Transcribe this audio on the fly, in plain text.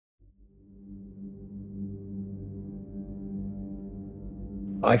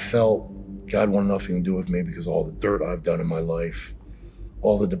I felt God wanted nothing to do with me because all the dirt I've done in my life,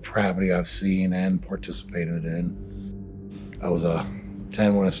 all the depravity I've seen and participated in. I was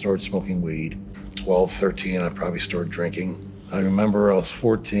 10 when I started smoking weed. 12, 13, I probably started drinking. I remember I was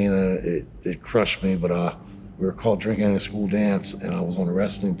 14 and it crushed me, but we were caught drinking at a school dance and I was on a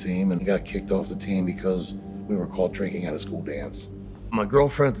wrestling team and got kicked off the team because we were caught drinking at a school dance. My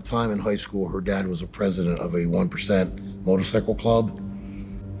girlfriend at the time in high school, her dad was a president of a 1% motorcycle club.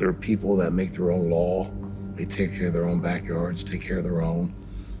 There are people that make their own law. They take care of their own backyards, take care of their own,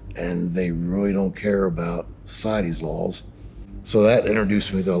 and they really don't care about society's laws. So that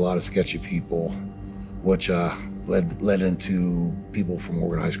introduced me to a lot of sketchy people, which led into people from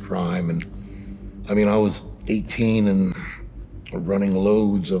organized crime. And I mean, I was 18 and running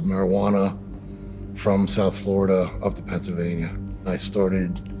loads of marijuana from South Florida up to Pennsylvania. I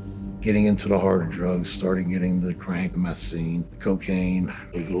started getting into the harder drugs, started getting the crank, the meth scene, the cocaine,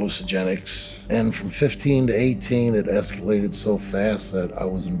 the hallucinogenics. And from 15 to 18, it escalated so fast that I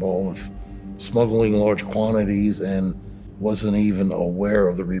was involved with smuggling large quantities and wasn't even aware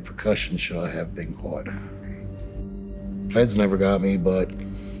of the repercussions should I have been caught. Feds never got me, but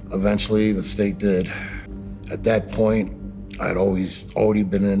eventually the state did. At that point, I'd already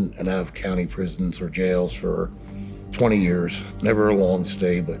been in and out of county prisons or jails for 20 years, never a long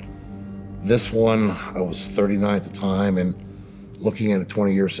stay, but this one, I was 39 at the time and looking at a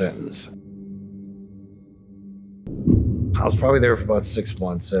 20-year sentence. I was probably there for about 6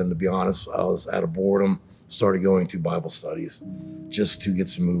 months, and to be honest, I was out of boredom, started going to Bible studies just to get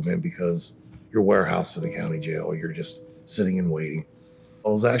some movement because you're warehoused in the county jail, you're just sitting and waiting. I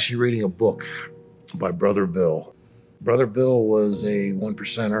was actually reading a book by Brother Bill. Brother Bill was a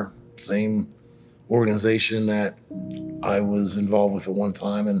 1%er, same organization that I was involved with at one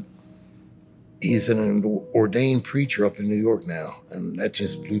time, and he's an ordained preacher up in New York now. And that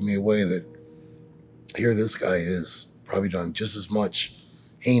just blew me away that here this guy is probably done just as much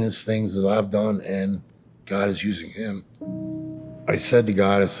heinous things as I've done, and God is using him. I said to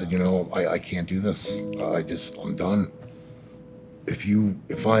God, I said, you know, I can't do this. I'm done.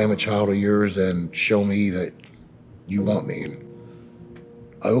 If I am a child of yours, then show me that you want me. And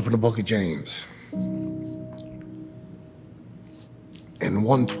I opened the book of James, and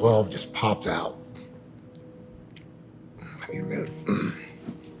 1:12 just popped out.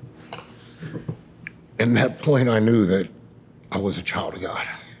 And at that point, I knew that I was a child of God.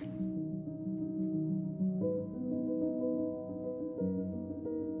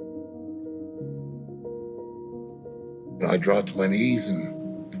 And I dropped to my knees and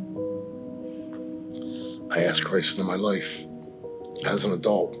I asked Christ into my life as an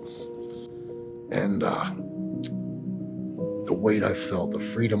adult. And the weight I felt, the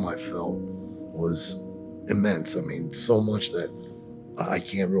freedom I felt was immense. I mean, so much that I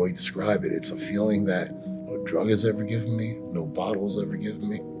can't really describe it. It's a feeling that no drug has ever given me, no bottle has ever given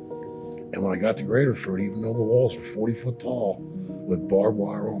me. And when I got to Graterford, even though the walls were 40 foot tall with barbed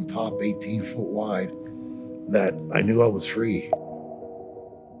wire on top, 18 foot wide, that I knew I was free.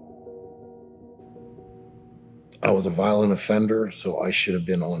 I was a violent offender, so I should have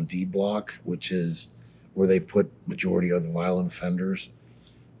been on D block, which is where they put majority of the violent offenders.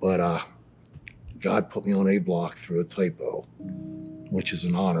 But God put me on A block through a typo, which is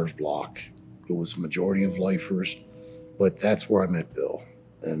an honors block. It was majority of lifers, but that's where I met Bill.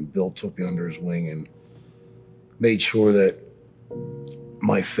 And Bill took me under his wing and made sure that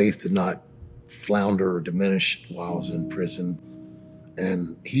my faith did not flounder or diminish while I was in prison.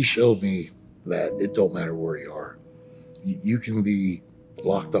 And he showed me that it don't matter where you are. You can be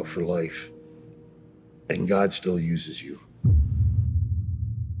locked up for life and God still uses you.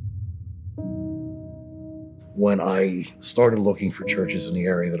 When I started looking for churches in the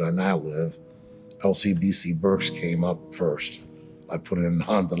area that I now live, LCBC Berks came up first. I put it in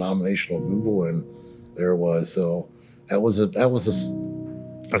non-denominational Google and there it was. So that was a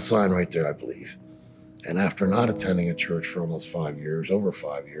sign right there, I believe. And after not attending a church for almost 5 years, over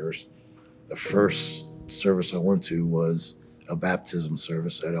 5 years, the first service I went to was a baptism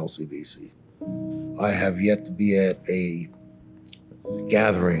service at LCBC. I have yet to be at a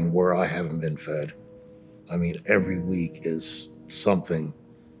gathering where I haven't been fed. I mean, every week is something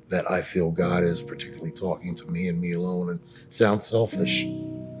that I feel God is particularly talking to me and me alone. And it sounds selfish,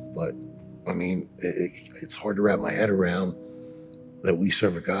 but I mean, it's hard to wrap my head around that we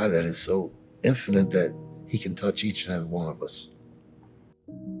serve a God that is so infinite that he can touch each and every one of us.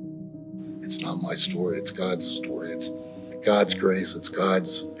 It's not my story, it's God's story. It's God's grace, it's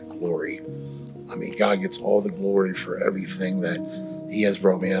God's glory. I mean, God gets all the glory for everything that he has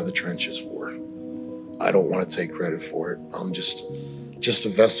brought me out of the trenches for. I don't want to take credit for it. I'm just a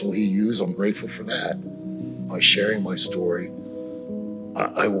vessel he used. I'm grateful for that. By sharing my story,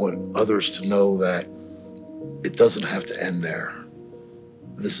 I want others to know that it doesn't have to end there.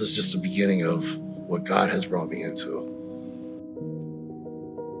 This is just the beginning of what God has brought me into.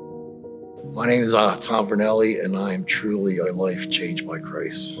 My name is Tom Vernelli, and I am truly a life changed by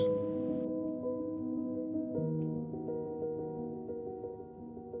Christ.